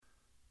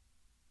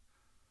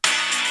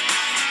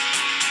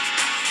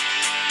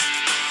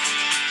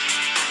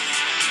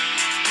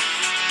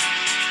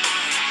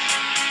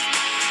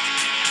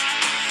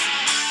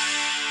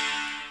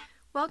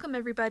Welcome,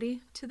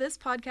 everybody, to This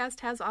Podcast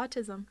Has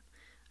Autism.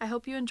 I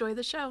hope you enjoy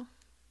the show.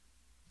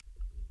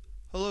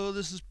 Hello,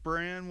 this is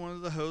Bran, one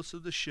of the hosts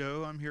of the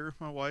show. I'm here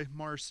with my wife,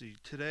 Marcy.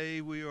 Today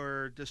we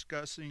are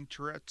discussing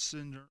Tourette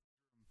Syndrome,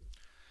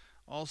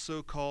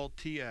 also called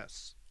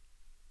TS.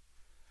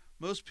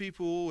 Most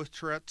people with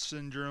Tourette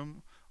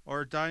Syndrome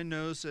are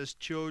diagnosed as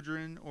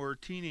children or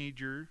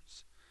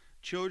teenagers.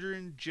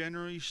 Children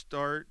generally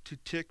start to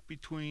tic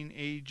between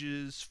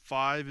ages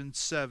 5 and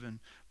 7,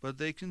 but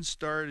they can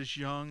start as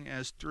young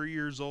as 3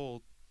 years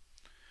old.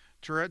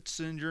 Tourette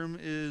syndrome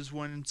is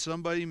when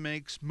somebody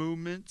makes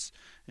movements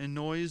and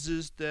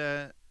noises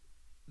that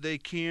they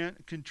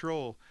can't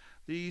control.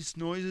 These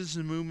noises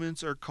and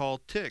movements are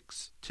called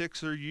tics.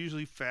 Tics are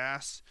usually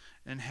fast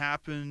and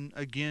happen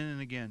again and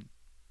again.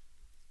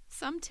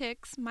 Some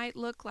tics might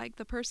look like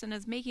the person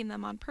is making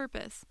them on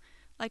purpose,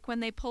 like when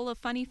they pull a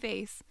funny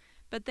face,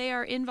 but they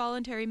are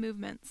involuntary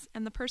movements,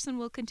 and the person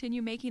will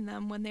continue making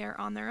them when they are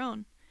on their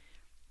own.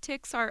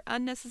 Tics are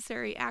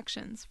unnecessary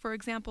actions. For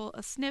example,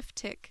 a sniff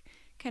tic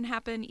can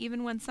happen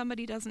even when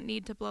somebody doesn't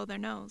need to blow their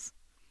nose.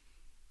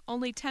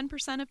 Only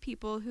 10% of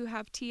people who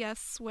have TS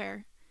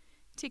swear.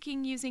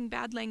 Ticking using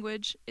bad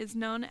language is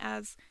known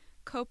as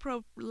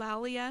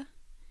coprolalia,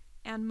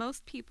 and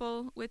most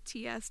people with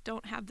TS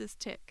don't have this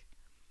tic.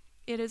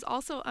 It is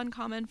also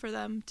uncommon for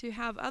them to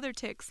have other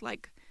tics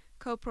like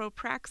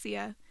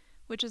copropraxia,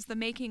 which is the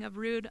making of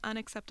rude,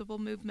 unacceptable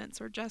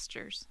movements or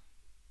gestures.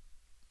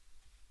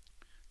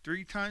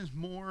 3 times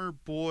more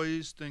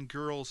boys than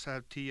girls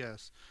have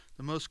TS.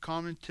 The most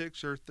common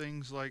tics are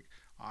things like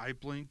eye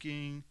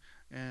blinking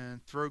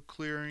and throat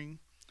clearing,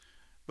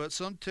 but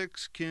some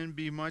tics can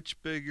be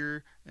much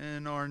bigger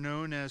and are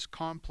known as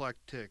complex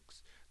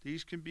tics.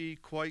 These can be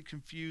quite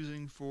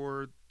confusing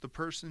for the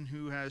person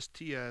who has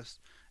TS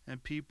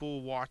and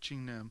people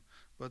watching them,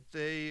 but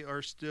they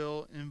are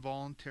still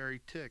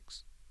involuntary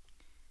tics.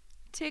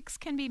 Tics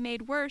can be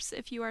made worse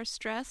if you are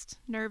stressed,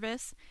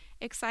 nervous,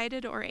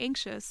 excited, or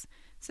anxious,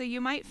 so you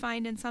might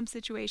find in some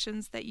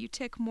situations that you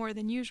tic more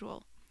than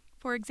usual.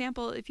 For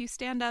example, if you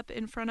stand up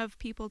in front of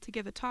people to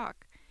give a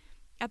talk.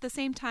 At the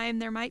same time,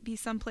 there might be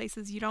some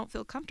places you don't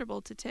feel comfortable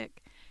to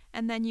tic,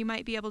 and then you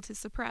might be able to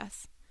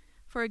suppress.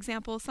 For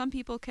example, some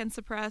people can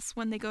suppress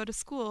when they go to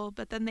school,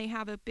 but then they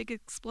have a big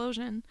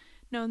explosion,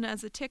 known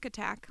as a tic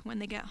attack, when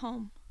they get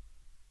home.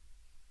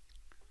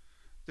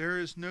 There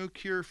is no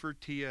cure for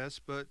TS,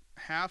 but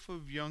half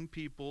of young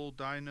people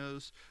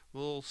diagnosed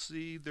will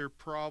see their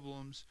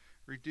problems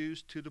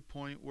reduced to the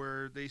point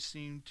where they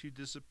seem to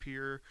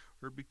disappear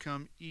or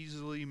become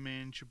easily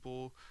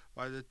manageable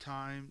by the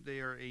time they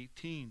are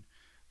 18.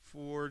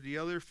 For the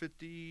other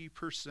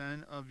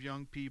 50% of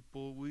young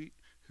people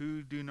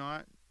who do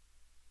not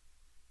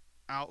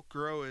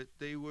outgrow it,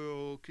 they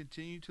will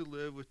continue to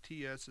live with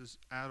TS as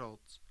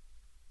adults.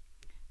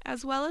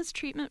 As well as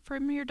treatment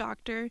from your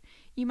doctor,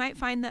 you might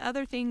find that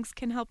other things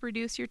can help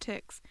reduce your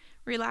tics.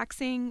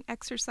 Relaxing,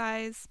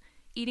 exercise,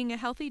 eating a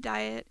healthy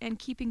diet, and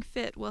keeping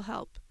fit will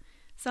help.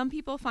 Some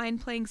people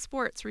find playing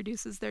sports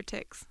reduces their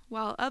tics,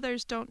 while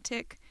others don't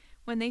tic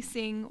when they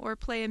sing or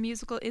play a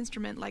musical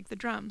instrument like the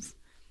drums.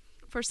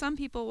 For some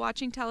people,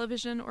 watching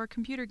television or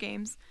computer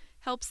games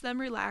helps them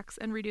relax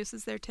and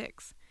reduces their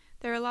tics.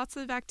 There are lots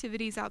of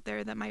activities out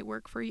there that might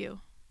work for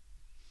you.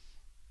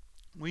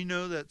 We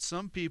know that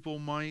some people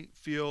might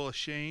feel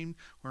ashamed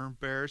or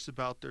embarrassed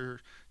about their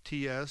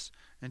TS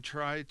and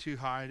try to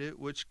hide it,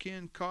 which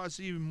can cause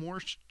even more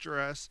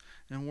stress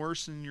and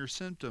worsen your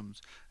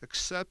symptoms.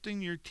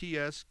 Accepting your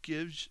TS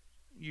gives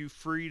you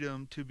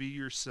freedom to be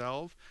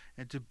yourself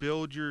and to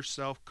build your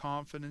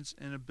self-confidence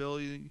and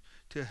ability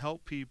to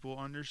help people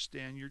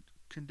understand your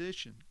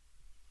condition.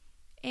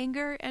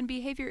 Anger and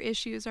behavior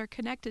issues are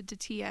connected to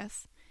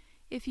TS.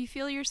 If you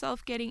feel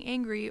yourself getting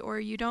angry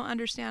or you don't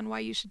understand why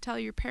you should tell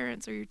your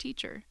parents or your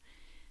teacher,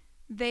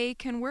 they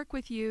can work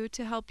with you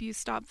to help you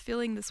stop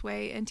feeling this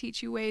way and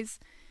teach you ways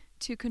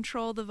to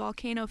control the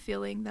volcano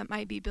feeling that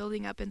might be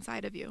building up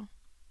inside of you.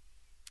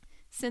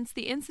 Since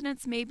the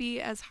incidence may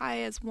be as high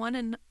as 1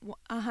 in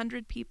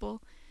 100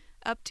 people,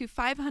 up to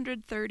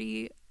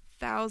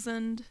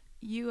 530,000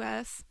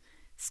 U.S.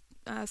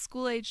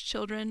 School-aged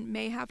children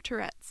may have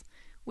Tourette's,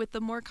 with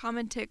the more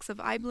common tics of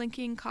eye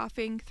blinking,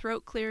 coughing,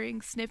 throat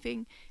clearing,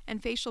 sniffing,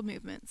 and facial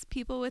movements.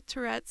 People with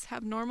Tourette's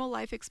have normal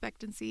life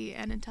expectancy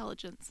and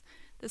intelligence.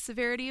 The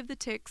severity of the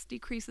tics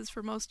decreases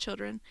for most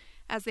children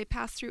as they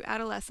pass through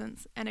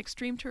adolescence, and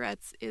extreme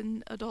Tourette's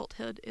in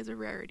adulthood is a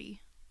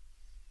rarity.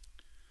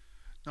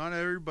 Not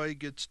everybody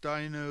gets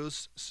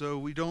diagnosed, so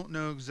we don't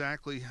know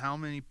exactly how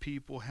many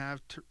people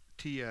have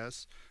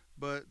TS,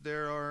 but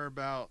there are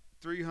about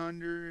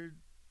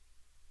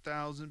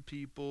 300,000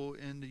 people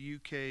in the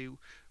UK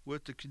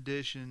with the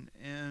condition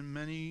and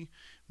many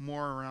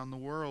more around the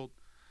world,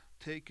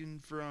 taken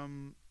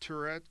from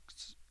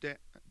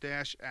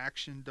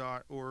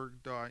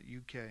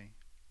tourette's-action.org.uk.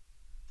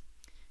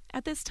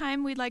 At this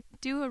time, we'd like to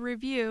do a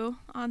review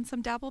on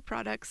some Dapple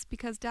products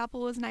because Dapple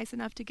was nice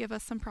enough to give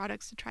us some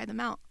products to try them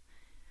out.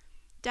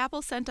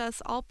 Dapple sent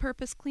us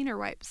all-purpose cleaner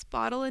wipes,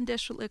 bottle and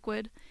dish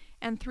liquid,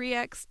 and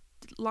 3X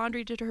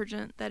laundry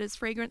detergent that is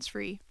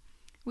fragrance-free.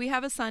 We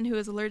have a son who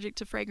is allergic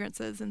to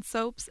fragrances in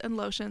soaps and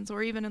lotions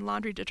or even in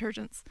laundry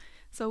detergents,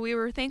 so we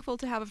were thankful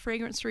to have a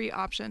fragrance-free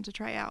option to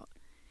try out.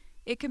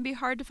 It can be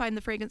hard to find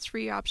the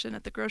fragrance-free option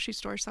at the grocery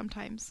store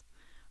sometimes.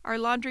 Our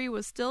laundry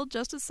was still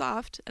just as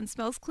soft and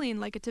smells clean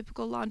like a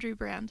typical laundry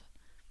brand.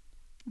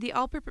 The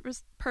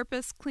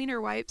all-purpose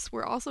cleaner wipes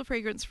were also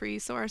fragrance-free,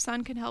 so our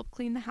son can help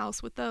clean the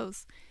house with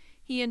those.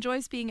 He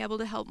enjoys being able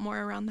to help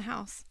more around the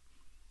house.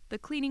 The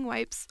cleaning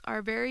wipes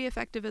are very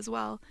effective as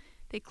well.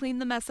 They clean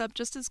the mess up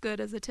just as good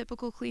as a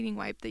typical cleaning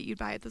wipe that you'd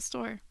buy at the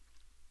store.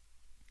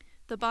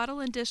 The bottle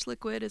and dish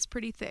liquid is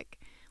pretty thick.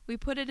 We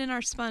put it in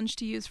our sponge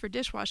to use for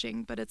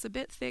dishwashing, but it's a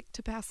bit thick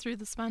to pass through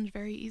the sponge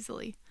very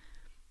easily.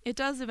 It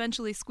does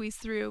eventually squeeze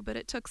through, but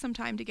it took some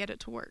time to get it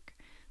to work.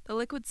 The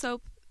liquid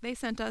soap they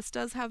sent us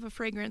does have a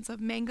fragrance of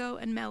mango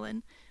and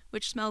melon,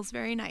 which smells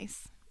very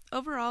nice.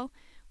 Overall,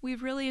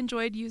 we've really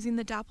enjoyed using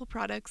the Dapple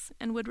products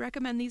and would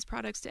recommend these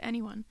products to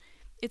anyone.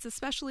 It's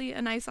especially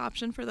a nice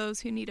option for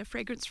those who need a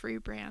fragrance-free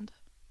brand.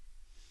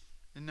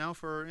 And now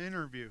for our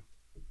interview.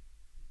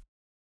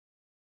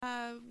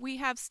 We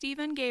have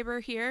Stephen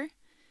Gaiber here.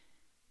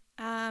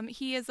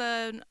 He is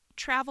a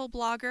travel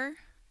blogger,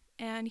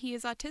 and he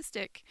is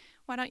autistic.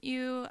 Why don't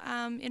you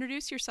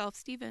introduce yourself,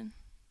 Stephen?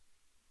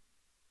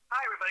 Hi,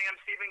 everybody. I'm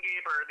Stephen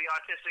Gaiber, the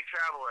autistic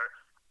traveler.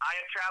 I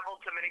have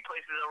traveled to many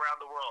places around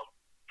the world,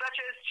 such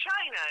as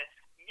China,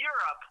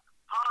 Europe,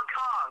 Hong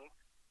Kong,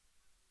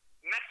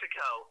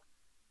 Mexico,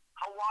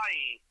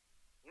 Hawaii,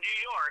 New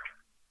York,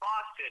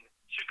 Boston,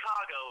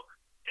 Chicago,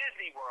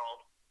 Disney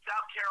World,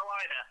 South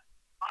Carolina,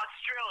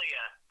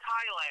 Australia,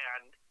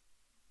 Thailand,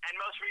 and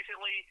most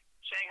recently,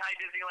 Shanghai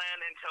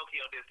Disneyland and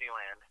Tokyo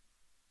Disneyland.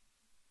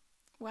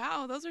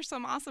 Wow, those are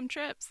some awesome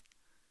trips.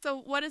 So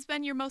what has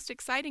been your most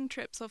exciting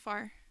trip so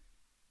far?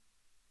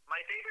 My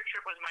favorite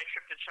trip was my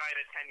trip to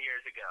China 10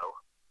 years ago.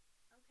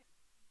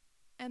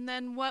 Okay. And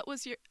then what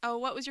was your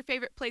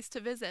favorite place to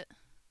visit?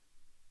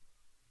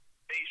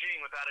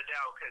 Beijing, without a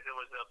doubt, because it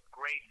was a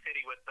great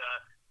city with the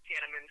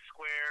Tiananmen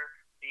Square,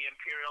 the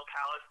Imperial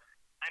Palace,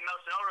 and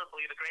most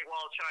notably, the Great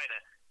Wall of China.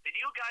 Did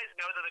you guys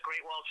know that the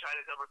Great Wall of China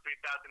is over 3,000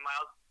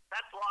 miles?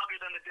 That's longer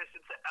than the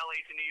distance of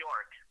LA to New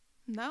York.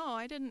 No,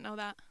 I didn't know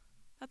that.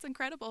 That's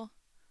incredible.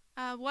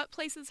 What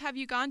places have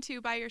you gone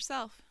to by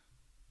yourself?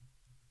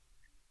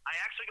 I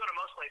actually go to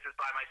most places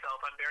by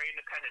myself. I'm very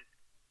independent.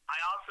 I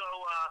also,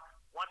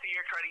 once a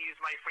year, try to use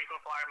my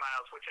frequent flyer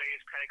miles, which I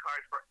use credit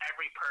cards for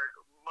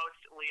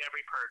mostly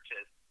every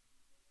purchase.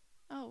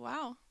 Oh,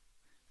 wow.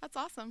 That's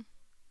awesome.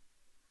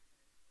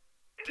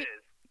 It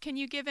is. Can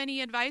you give any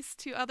advice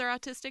to other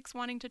autistics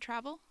wanting to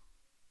travel?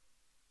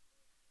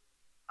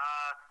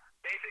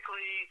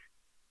 Basically,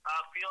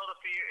 feel the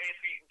fear. If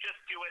you just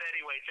do it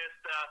anyway,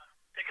 just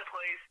pick a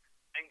place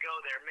and go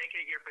there. Make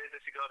it your business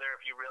to go there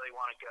if you really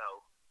want to go.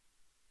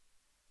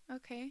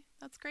 Okay,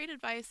 that's great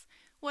advice.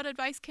 What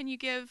advice can you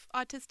give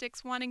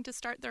autistics wanting to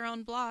start their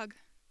own blog?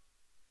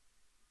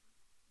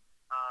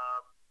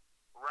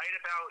 Write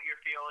about your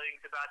feelings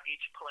about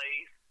each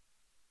place,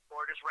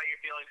 or just write your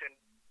feelings and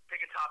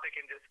pick a topic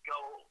and just go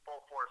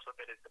full force with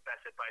it is the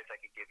best advice I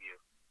could give you.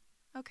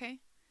 Okay.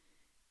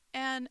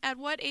 And at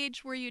what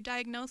age were you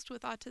diagnosed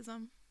with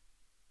autism?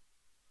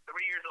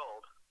 3 years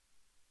old.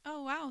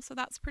 Oh, wow. So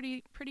that's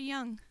pretty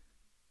young.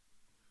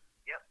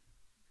 Yep.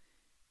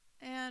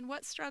 And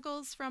what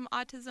struggles from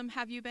autism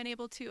have you been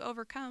able to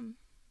overcome?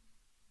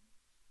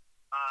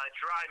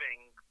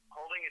 Driving,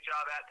 holding a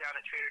job down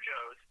at Trader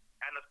Joe's,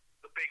 and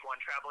the big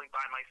one, traveling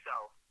by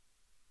myself,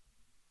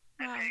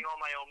 and paying all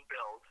my own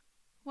bills.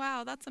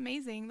 Wow, that's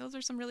amazing. Those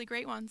are some really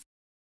great ones.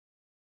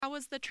 How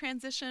was the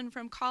transition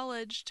from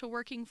college to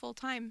working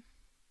full-time?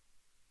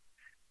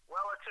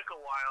 Well, it took a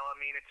while. I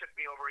mean, it took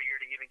me over a year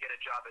to even get a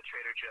job at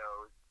Trader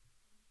Joe's,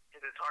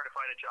 because it's hard to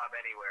find a job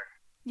anywhere.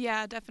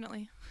 Yeah,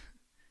 definitely.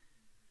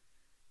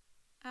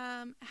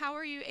 How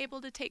are you able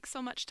to take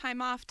so much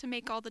time off to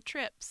make all the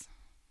trips?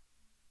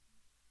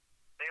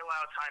 They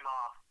allow time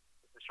off,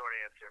 is the short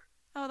answer.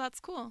 Oh,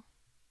 that's cool.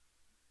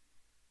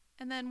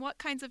 And then what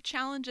kinds of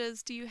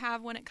challenges do you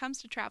have when it comes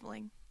to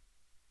traveling?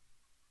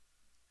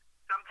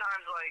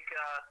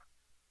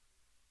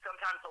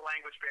 Sometimes the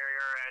language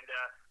barrier and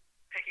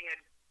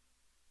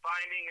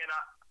finding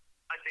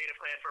a data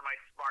plan for my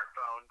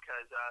smartphone,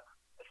 because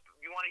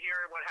you want to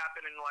hear what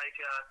happened in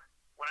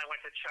when I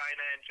went to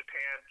China and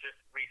Japan just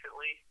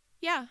recently.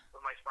 Yeah.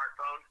 With my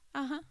smartphone.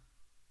 Uh-huh.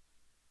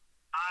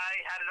 I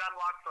had an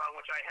unlocked phone,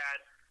 which I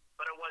had,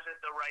 but it wasn't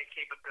the right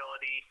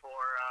capability for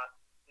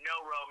no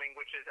roaming,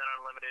 which is an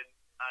unlimited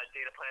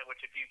data plan,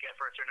 which if you get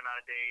for a certain amount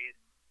of days,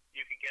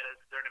 you could get a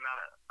certain amount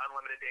of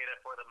unlimited data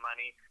for the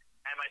money,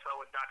 and my phone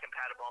was not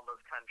compatible in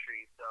those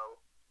countries, so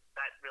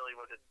that really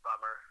was a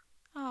bummer.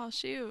 Oh,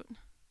 shoot.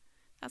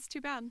 That's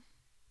too bad.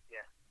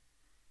 Yeah.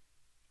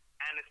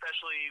 And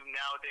especially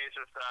nowadays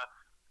with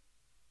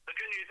the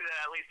good news is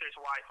that at least there's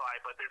Wi-Fi,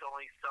 but there's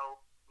only so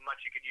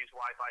much you could use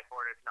Wi-Fi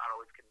for, and it's not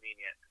always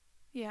convenient.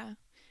 Yeah.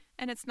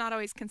 And it's not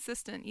always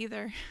consistent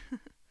either.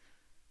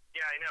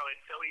 Yeah, I know.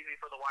 It's so easy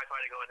for the Wi-Fi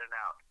to go in and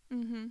out.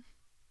 Mm-hmm.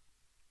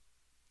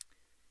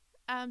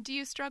 Do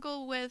you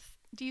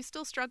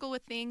still struggle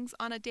with things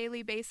on a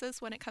daily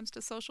basis when it comes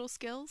to social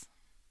skills?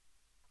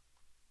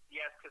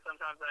 Yes, because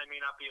sometimes I may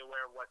not be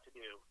aware of what to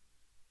do.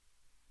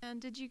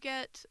 And did you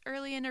get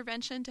early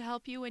intervention to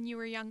help you when you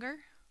were younger?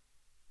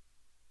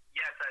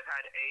 Yes, I've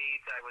had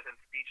aids. I was in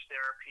speech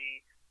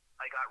therapy.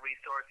 I got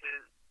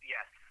resources.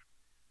 Yes.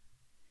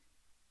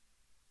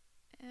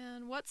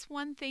 And what's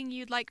one thing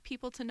you'd like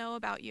people to know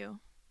about you?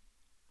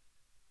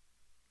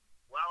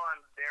 Well,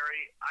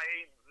 I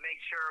make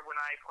sure when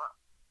I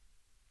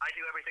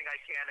do everything I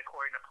can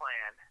according to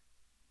plan.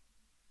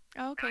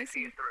 Oh, okay, and I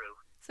see it through.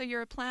 So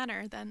you're a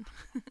planner then.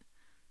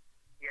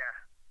 Yeah.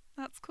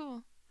 That's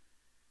cool.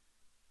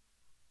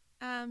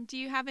 Do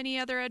you have any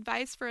other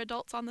advice for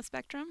adults on the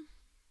spectrum?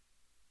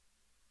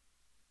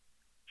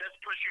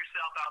 Just push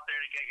yourself out there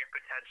to get your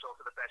potential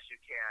to the best you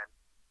can.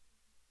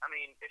 I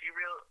mean, if you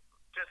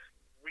just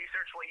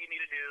research what you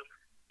need to do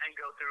and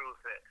go through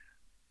with it.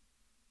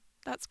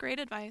 That's great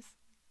advice.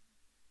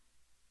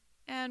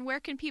 And where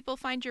can people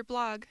find your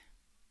blog?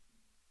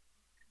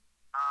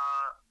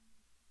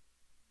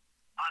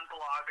 On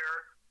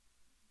Blogger.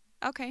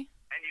 Okay.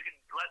 And you can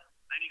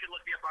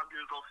look me up on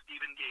Google,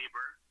 Stephen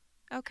Gaiber.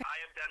 Okay. I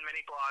have done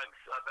many blogs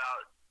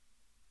about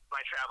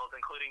my travels,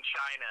 including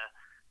China,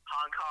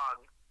 Hong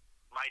Kong,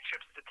 my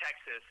trips to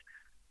Texas,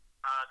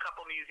 a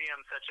couple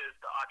museums such as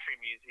the Autry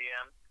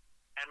Museum,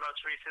 and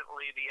most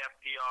recently the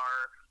FDR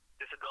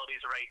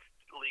Disabilities Rights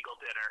Legal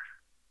Dinner.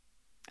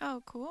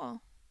 Oh,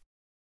 cool.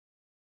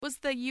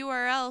 What's the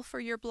URL for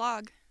your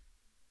blog?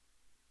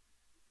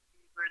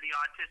 For the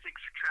Autistic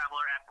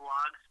Traveler at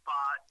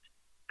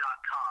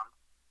blogspot.com.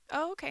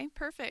 Oh, okay,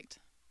 perfect.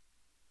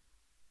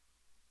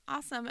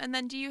 Awesome. And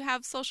then do you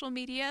have social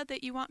media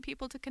that you want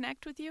people to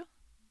connect with you?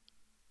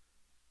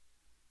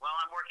 Well,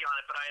 I'm working on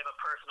it, but I have a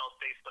personal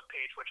Facebook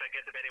page, which I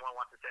guess if anyone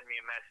wants to send me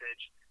a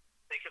message,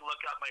 they can look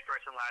up my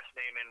first and last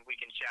name and we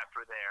can chat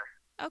through there.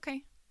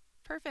 Okay,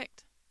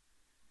 perfect.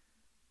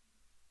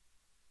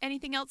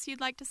 Anything else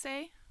you'd like to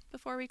say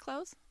before we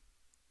close?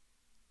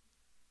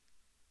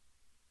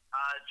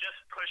 Just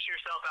push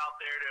yourself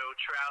out there to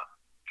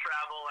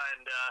travel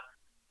and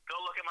go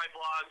look at my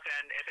blogs.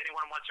 And if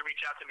anyone wants to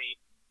reach out to me,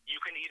 you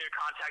can either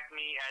contact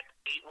me at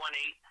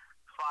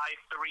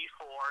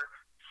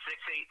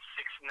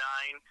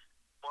 818-534-6869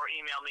 or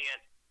email me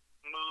at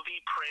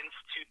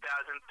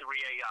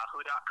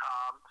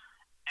movieprince2003@yahoo.com.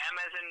 M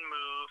as in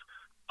move,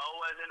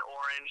 O as in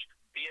orange,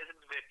 V as in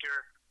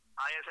Victor,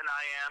 I as in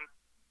I am,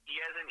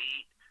 E as in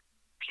eat,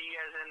 P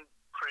as in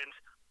prince,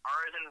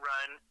 R as in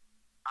run,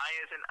 I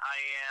as in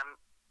I am,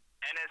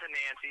 N as in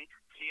Nancy,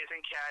 C as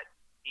in cat,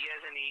 E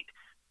as in eat,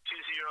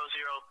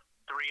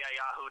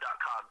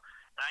 2003@yahoo.com.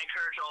 And I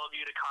encourage all of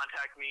you to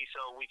contact me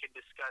so we can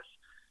discuss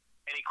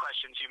any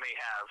questions you may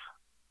have.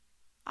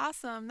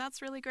 Awesome.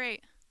 That's really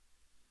great.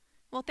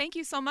 Well, thank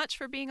you so much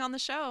for being on the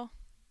show.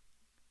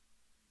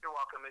 You're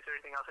welcome. Is there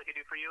anything else I could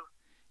do for you?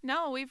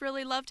 No, we've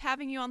really loved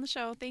having you on the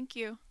show. Thank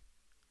you.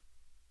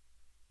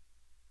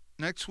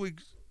 Next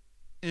week's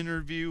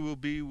interview will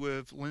be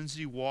with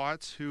Lindsay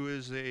Watts, who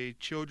is a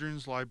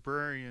children's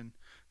librarian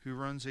who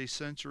runs a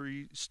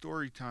sensory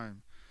story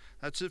time.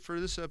 That's it for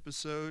this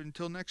episode.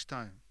 Until next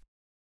time.